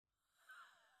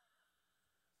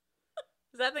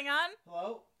that thing on?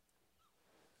 Hello?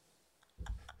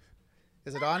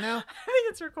 Is it on now? I think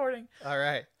it's recording. All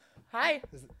right. Hi.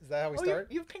 Is that how we Oh,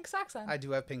 start? you have pink socks on. I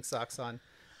do have pink socks on.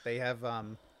 They have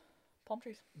Palm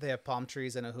trees. palm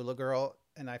trees and a hula girl,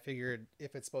 and I figured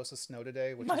if it's supposed to snow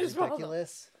today, which Might is as well.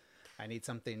 ridiculous, I need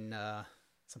something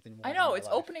something warm I in know, my it's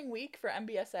life. opening week for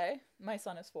MBSA. My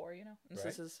son is 4, you know. This Right.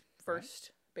 is his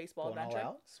first baseball Going all adventure.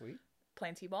 out. Sweet.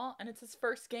 Playing t-ball, and it's his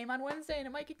first game on Wednesday, and it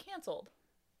might get canceled.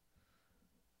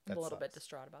 I'm That a little bit sucks.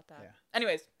 distraught about that. Yeah.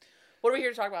 Anyways, what are we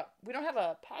here to talk about? We don't have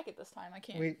a packet this time. I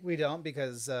can't. We don't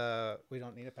because we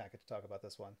don't need a packet to talk about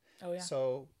this one. Oh, yeah.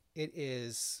 So it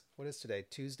is, what is today?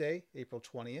 Tuesday, April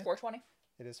 20th. 420?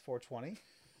 It is 420.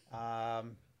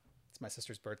 It's my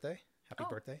sister's birthday. Happy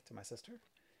birthday to my sister.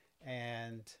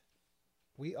 And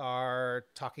we are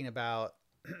talking about,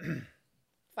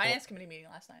 Finance committee meeting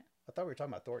last night. I thought we were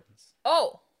talking about Thornton's.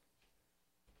 Oh.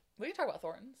 We can talk about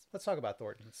Thornton's. Let's talk about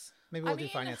Thornton's. Maybe we'll do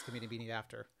finance committee meeting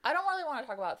after. I don't really want to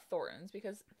talk about Thornton's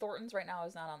because Thornton's right now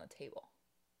is not on the table.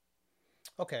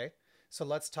 Okay. So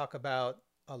let's talk about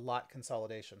a lot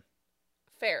consolidation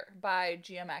Fair by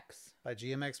GMX. by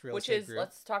GMX Real Which Estate is, Group.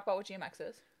 let's talk about what GMX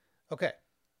is. Okay.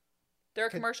 They're a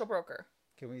commercial broker.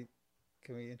 Can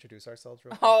we introduce ourselves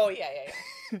real quick? Oh, yeah.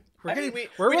 We're we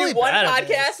really do one bad at podcast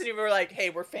this. and you were like, hey,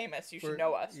 we're famous. You should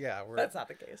know us. Yeah, That's not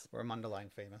the case. we're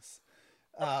Mundelein famous.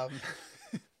 I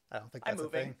don't think I'm that's a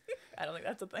moving. thing. I don't think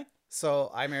that's a thing.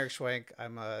 So I'm Eric Schwenk.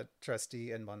 I'm a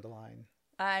trustee in Mundelein.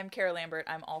 I'm Kara Lambert.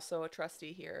 I'm also a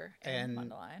trustee here in And-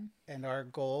 Mundelein. And our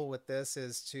goal with this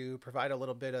is to provide a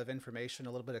little bit of information,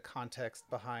 a little bit of context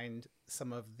behind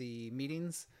some of the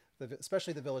meetings,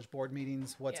 especially the village board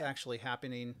meetings, what's Yeah. actually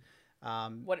happening,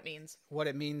 What it means. what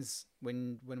it means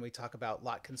when we talk about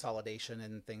lot consolidation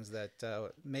and things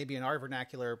that may be in our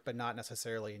vernacular, but not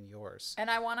necessarily in yours.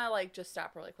 And I want to just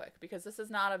stop really quick because this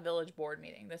is not a village board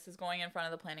meeting. This is going in front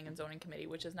of the planning and zoning committee,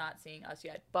 which is not seeing us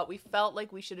yet. But we felt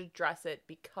like we should address it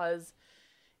because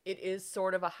it is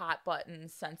sort of a hot button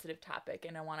sensitive topic.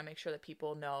 And I want to make sure that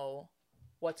people know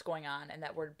what's going on and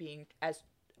that we're being as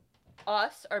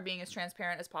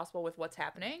transparent as possible with what's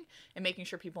happening and making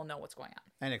sure people know what's going on.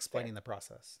 And explaining the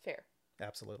process. Fair.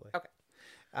 Absolutely.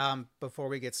 Okay. Before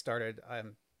we get started,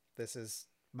 this is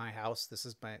my house. This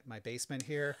is my basement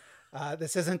here.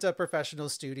 This isn't a professional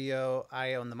studio.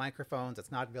 I own the microphones.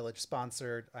 It's not village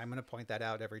sponsored. I'm going to point that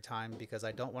out every time because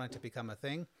I don't want it to become a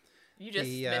thing. You just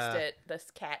missed it. This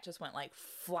cat just went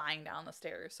flying down the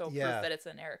stairs. So Yeah. proof that it's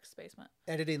in Eric's basement.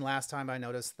 Editing last time, I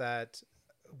noticed that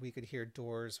we could hear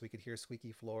doors, we could hear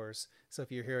squeaky floors. So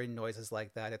if you're hearing noises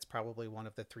like that, it's probably one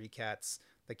of the 3 cats,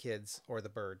 the kids, or the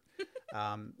bird.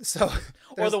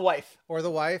 Or the wife. Or the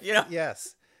wife. You know?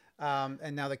 Yes.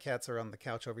 And now the cats are on the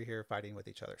couch over here fighting with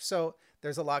each other. So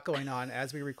there's a lot going on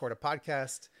as we record a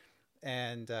podcast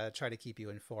and try to keep you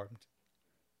informed.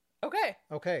 Okay.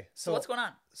 Okay. So what's going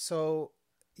on? So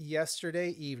yesterday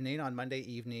evening, on Monday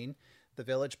evening, the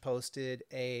village posted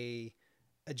a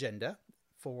agenda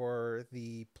for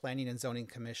the Planning and Zoning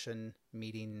Commission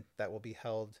meeting that will be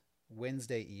held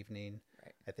Wednesday evening.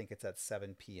 Right. I think it's at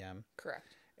 7 p.m.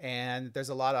 Correct. And there's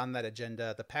a lot on that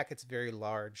agenda. The packet's very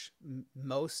large.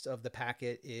 Most of the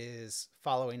packet is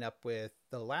following up with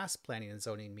the last Planning and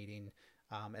Zoning meeting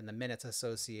and the minutes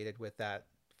associated with that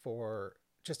for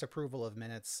just approval of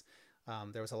minutes.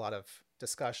 There was a lot of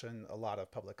discussion, a lot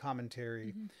of public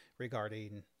commentary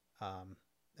regarding,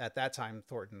 at that time,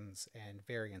 Thornton's and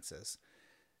variances.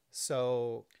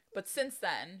 So, But since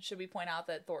then, should we point out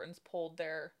that Thornton's pulled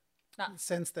their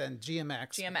since then,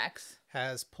 GMX?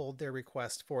 has pulled their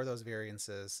request for those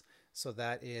variances. So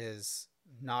that is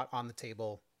not on the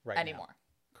table right Anymore. now.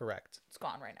 Correct. It's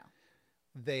gone right now.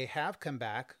 They have come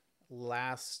back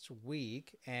last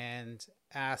week and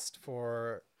asked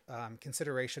for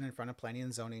consideration in front of Planning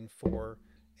and Zoning for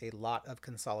a lot of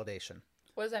consolidation.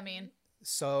 What does that mean?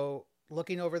 So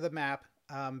looking over the map,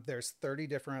 there's 30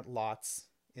 different lots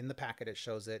in the packet. It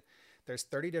shows it. There's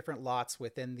 30 different lots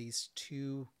within these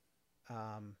 2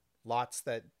 lots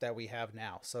that we have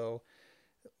now. So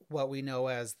what we know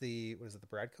as the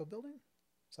Bradco building?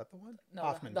 Is that the one? No,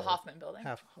 Hoffman the building. Hoffman building.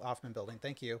 Hoffman building.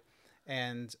 Thank you.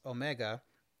 And Omega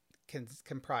can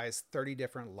comprise 30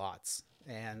 different lots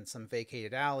and some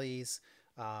vacated alleys.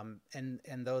 And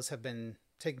those have been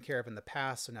taken care of in the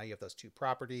past. So now you have those 2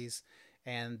 properties.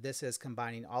 And this is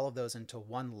combining all of those into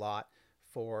one lot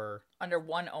for Under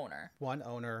one owner. one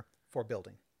owner for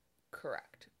building.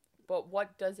 Correct. But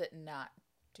what does it not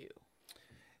do?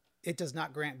 It does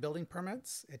not grant building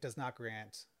permits. It does not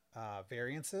grant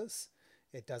variances.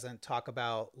 It doesn't talk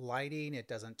about lighting. It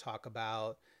doesn't talk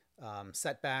about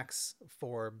setbacks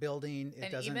for building. It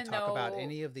And doesn't even talk about though-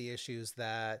 any of the issues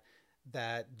that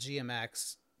that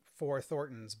GMX for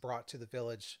Thornton's brought to the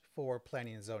village for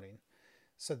planning and zoning.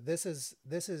 So this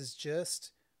is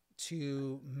just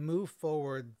to move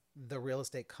forward the real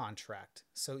estate contract.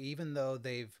 So even though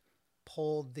they've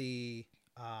pulled the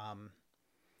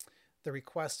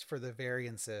request for the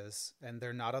variances and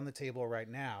they're not on the table right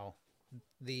now,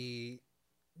 the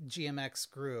GMX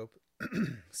group,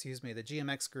 excuse me, the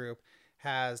GMX group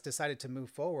has decided to move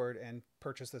forward and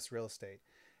purchase this real estate.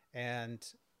 And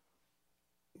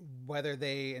whether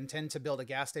they intend to build a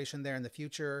gas station there in the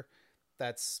future,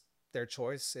 that's their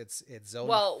choice. It's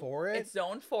zoned for it. It's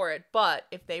zoned for it, but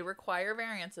if they require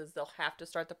variances, they'll have to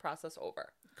start the process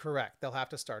over. Correct. They'll have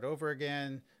to start over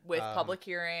again. With public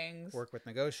hearings. Work with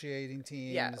negotiating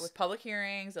teams. Yeah, with public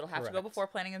hearings. It'll have to go Correct. before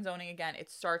planning and zoning again.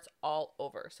 It starts all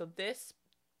over. So this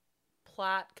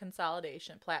plat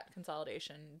consolidation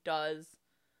does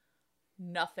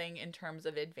nothing in terms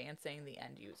of advancing the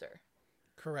end user.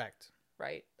 Correct.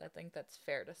 Right? I think that's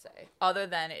fair to say. Other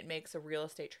than it makes a real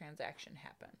estate transaction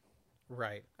happen.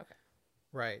 Right. Okay.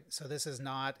 Right. So this is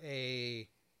not a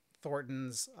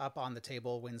Thornton's up on the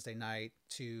table Wednesday night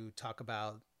to talk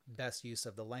about best use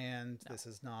of the land. No. This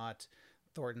is not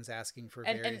Thornton's asking for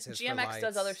variances and GMX for lights.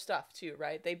 does other stuff too,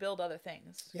 right? They build other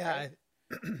things. Yeah. Right?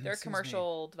 They're a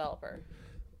commercial developer.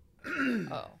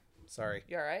 Oh. Sorry.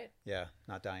 You all right? Yeah.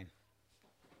 Not dying.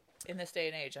 In this day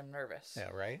and age, I'm nervous. Yeah.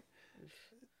 Right.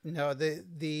 No,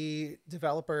 the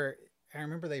developer, I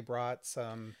remember they brought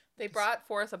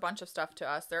forth a bunch of stuff to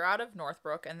us. They're out of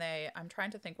Northbrook, and I'm trying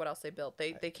to think what else they built.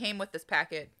 They came with this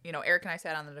packet. You know, Eric and I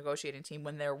sat on the negotiating team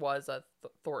when there was a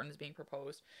Thornton's being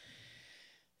proposed.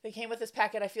 They came with this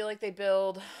packet. I feel like they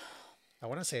build. I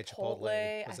want to say a Chipotle was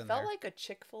I in felt there. like a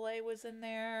Chick-fil-A was in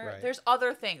there. Right. There's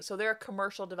other things. So they're a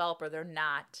commercial developer. They're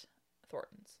not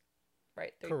Thornton's.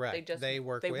 Right. Correct. They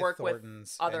work with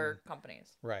Thornton's other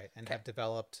companies. Right. And have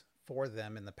developed for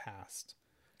them in the past.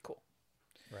 Cool.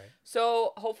 Right.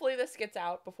 So hopefully this gets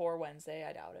out before Wednesday.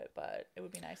 I doubt it, but it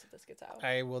would be nice if this gets out.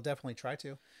 I will definitely try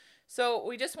to. So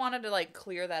we just wanted to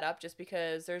clear that up just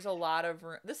because there's a lot of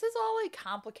this is all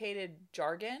complicated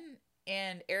jargon,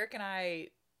 and Eric and I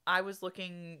was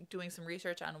doing some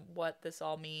research on what this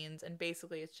all means, and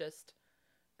basically it's just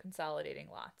consolidating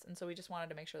lots. And so we just wanted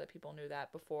to make sure that people knew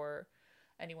that before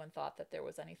anyone thought that there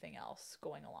was anything else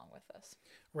going along with this.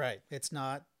 Right. It's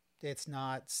not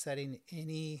setting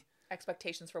any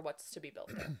expectations for what's to be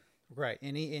built there. Right.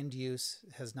 Any end use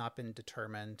has not been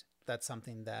determined. That's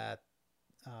something that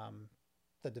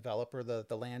the developer,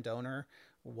 the landowner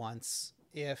wants,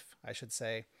 if I should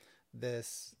say,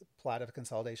 this plat of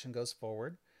consolidation goes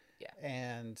forward. Yeah.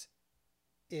 And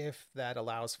if that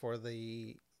allows for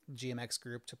the GMX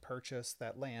group to purchase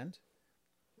that land,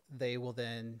 they will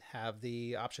then have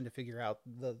the option to figure out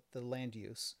the land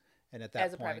use. And at that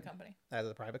as a point, private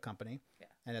company. Yeah.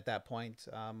 And at that point,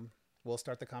 we'll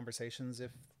start the conversations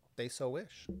if they so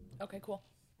wish. Okay, cool.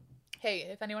 Hey,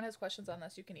 if anyone has questions on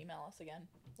this, you can email us again.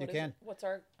 What's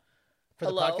our for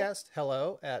the podcast?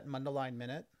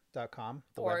 hello@mundeleneminute.com.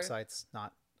 The website's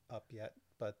not up yet,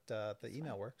 but the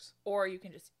email works. Or you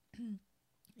can just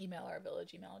email our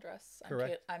village email address.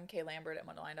 Correct. I'm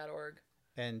klambert@mundeline.org.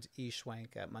 And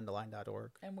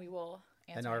eschwank@mundeline.org. And we will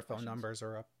answer. And our phone numbers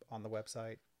are up on the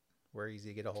website. We're easy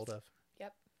to get a hold of.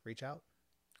 Yep. Reach out.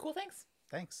 Cool. Thanks.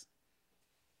 Thanks.